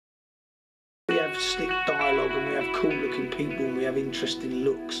slick dialogue, and we have cool-looking people, and we have interesting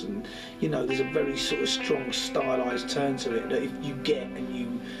looks, and you know, there's a very sort of strong, stylised turn to it that if you get and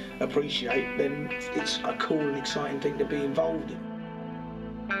you appreciate, then it's a cool and exciting thing to be involved in.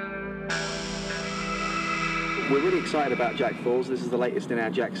 We're really excited about Jack Falls. This is the latest in our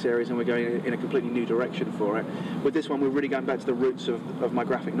Jack series, and we're going in a completely new direction for it. With this one, we're really going back to the roots of my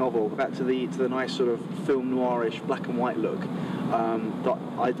graphic novel, back to the nice sort of film noirish black and white look that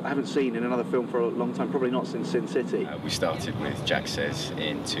I haven't seen in another film for a long time, probably not since Sin City. We started with Jack Says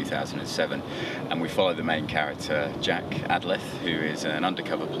in 2007, and we follow the main character, Jack Adleth, who is an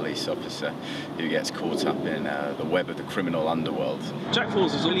undercover police officer who gets caught up in the web of the criminal underworld. Jack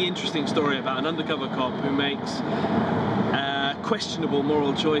Falls is a really interesting story about an undercover cop who makes questionable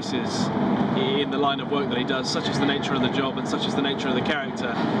moral choices in the line of work that he does, such as the nature of the job and such as the nature of the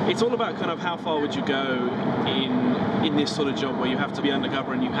character. It's all about kind of how far would you go in this sort of job where you have to be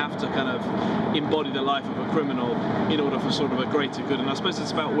undercover and you have to kind of embody the life of a criminal in order for sort of a greater good, and I suppose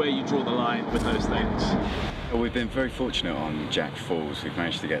it's about where you draw the line with those things. We've been very fortunate on Jack Falls. We've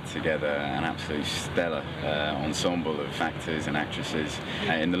managed to get together an absolutely stellar ensemble of actors and actresses.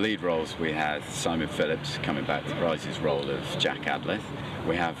 In the lead roles we had Simon Phillips coming back to reprise his role of Jack Adleth.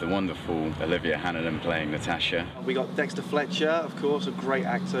 We have the wonderful Olivia Hannahan playing Natasha. We got Dexter Fletcher, of course, a great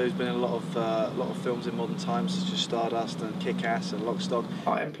actor who's been in a lot of films in modern times, such as Stardust and Kick-Ass and Lock, Stock.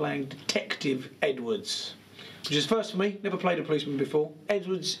 I am playing Detective Edwards, which is first for me. Never played a policeman before.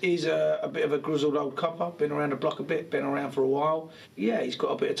 Edwards is a bit of a grizzled old copper, been around the block a bit, been around for a while. Yeah, he's got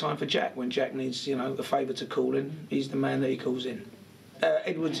a bit of time for Jack. When Jack needs, you know, a favour to call in, he's the man that he calls in.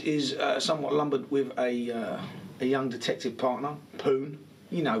 Edwards is somewhat lumbered with a young detective partner, Poon.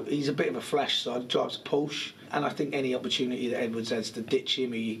 You know, he's a bit of a flash side, drives a Porsche, and I think any opportunity that Edwards has to ditch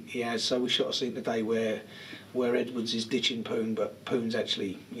him, he has. So we shot a scene today where Edwards is ditching Poon, but Poon's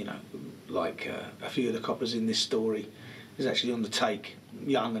actually, you know, like a few of the coppers in this story, is actually on the take,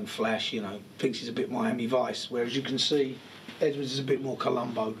 young and flash, you know, thinks he's a bit Miami Vice, whereas you can see Edwards is a bit more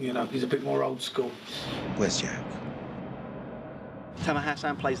Columbo, you know, he's a bit more old school. Where's Jack? Tamer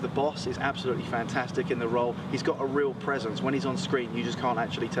Hassa plays the boss, is absolutely fantastic in the role. He's got a real presence. When he's on screen, you just can't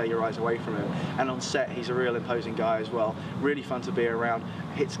actually tear your eyes away from him. And on set, he's a real imposing guy as well. Really fun to be around.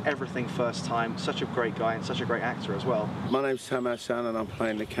 Hits everything first time. Such a great guy and such a great actor as well. My name's Tamer and I'm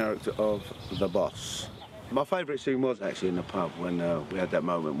playing the character of the boss. My favourite scene was actually in the pub when we had that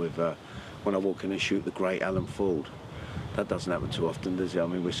moment with when I walk in and shoot the great Alan Ford. That doesn't happen too often, does it? I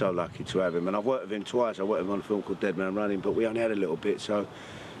mean, we're so lucky to have him. And I've worked with him twice. I worked with him on a film called Dead Man Running, but we only had a little bit, so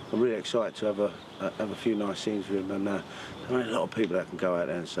I'm really excited to have a few nice scenes with him. And there aren't a lot of people that can go out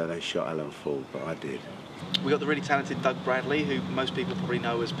there and say they shot Alan Ford, but I did. We got the really talented Doug Bradley, who most people probably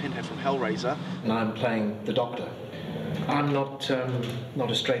know as Pinhead from Hellraiser. And I'm playing the Doctor. I'm not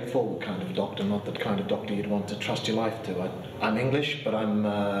a straightforward kind of doctor, not the kind of doctor you'd want to trust your life to. I'm English, but I'm,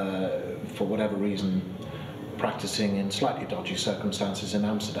 for whatever reason, practicing in slightly dodgy circumstances in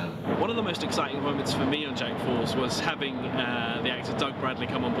Amsterdam. One of the most exciting moments for me on Jack Falls was having the actor Doug Bradley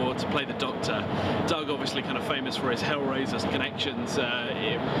come on board to play the Doctor. Doug, obviously kind of famous for his Hellraiser connections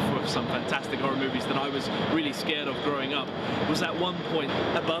for some fantastic horror movies that I was really scared of growing up, was at one point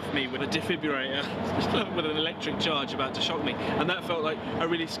above me with a defibrillator with an electric charge about to shock me, and that felt like a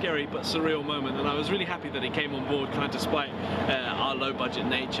really scary but surreal moment, and I was really happy that he came on board, kind of despite our low budget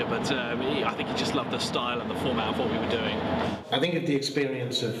nature, but I think he just loved the style and the format of what we were doing. I think if the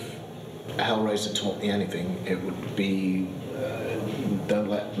experience of Hellraiser taught me anything, it would be don't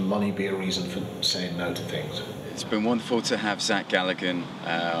let money be a reason for saying no to things. It's been wonderful to have Zach Galligan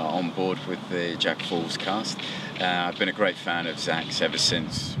on board with the Jack Falls cast. I've been a great fan of Zach's ever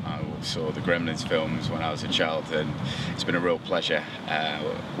since I saw the Gremlins films when I was a child, and it's been a real pleasure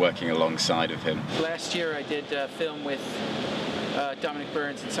working alongside of him. Last year I did a film with Dominic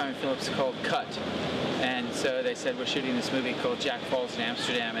and Simon Phillips called Cut. And so they said, we're shooting this movie called Jack Falls in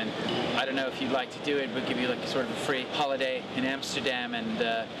Amsterdam, and I don't know if you'd like to do it. We'll give you like sort of a free holiday in Amsterdam, and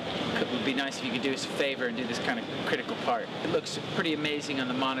it would be nice if you could do us a favor and do this kind of critical part. It looks pretty amazing on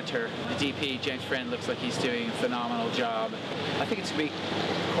the monitor. The DP, James Friend, looks like he's doing a phenomenal job. I think it's going to be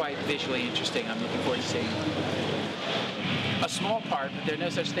quite visually interesting. I'm looking forward to seeing it. A small part, but there are no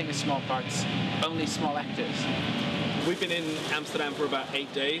such thing as small parts, only small actors. We've been in Amsterdam for about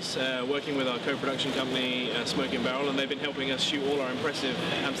 8 days, working with our co-production company, Smoking Barrel, and they've been helping us shoot all our impressive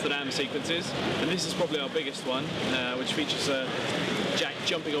Amsterdam sequences. And this is probably our biggest one, which features Jack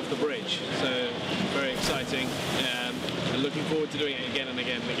jumping off the bridge. So very exciting, and looking forward to doing it again and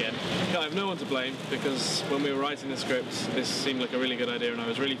again and again. I have no one to blame, because when we were writing the script, this seemed like a really good idea, and I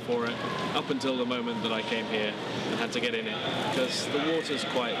was really for it, up until the moment that I came here and had to get in it, because the water's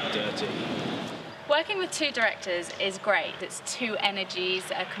quite dirty. Working with two directors is great. It's two energies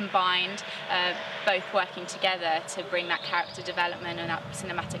combined, both working together to bring that character development and that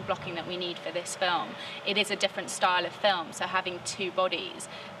cinematic blocking that we need for this film. It is a different style of film, so having two bodies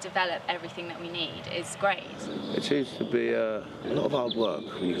develop everything that we need is great. It seems to be a lot of hard work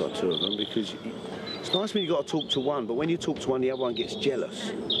when you've got two of them, because it's nice when you've got to talk to one, but when you talk to one, the other one gets jealous.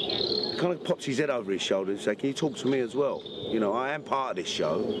 He kind of pops his head over his shoulder and says, can you talk to me as well? You know, I am part of this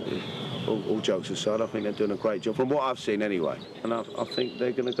show. All jokes aside, I think they're doing a great job, from what I've seen anyway, and I think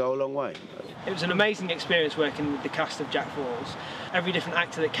they're going to go a long way. It was an amazing experience working with the cast of Jack Falls. Every different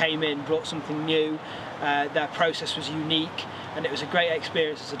actor that came in brought something new. Their process was unique, and it was a great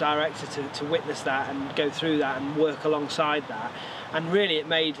experience as a director to witness that and go through that and work alongside that. And really it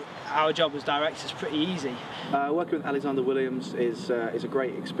made our job as directors pretty easy. Working with Alexander Williams is a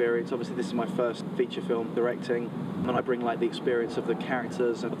great experience. Obviously this is my first feature film directing, and I bring like the experience of the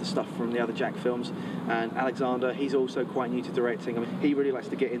characters and the stuff from the other Jack films. And Alexander, he's also quite new to directing. I mean, he really likes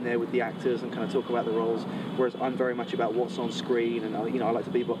to get in there with the actors and kind of talk about the roles, whereas I'm very much about what's on screen, and I like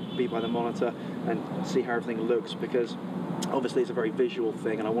to be by the monitor and see how everything looks, because obviously it's a very visual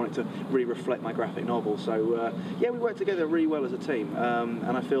thing and I want it to really reflect my graphic novel. So yeah, we work together really well as a team,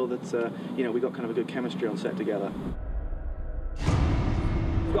 and I feel that we got kind of a good chemistry on set together.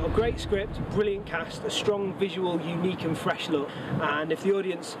 We've got a great script, brilliant cast, a strong visual, unique and fresh look, and if the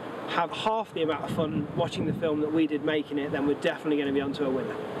audience have half the amount of fun watching the film that we did making it, then we're definitely going to be onto a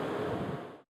winner.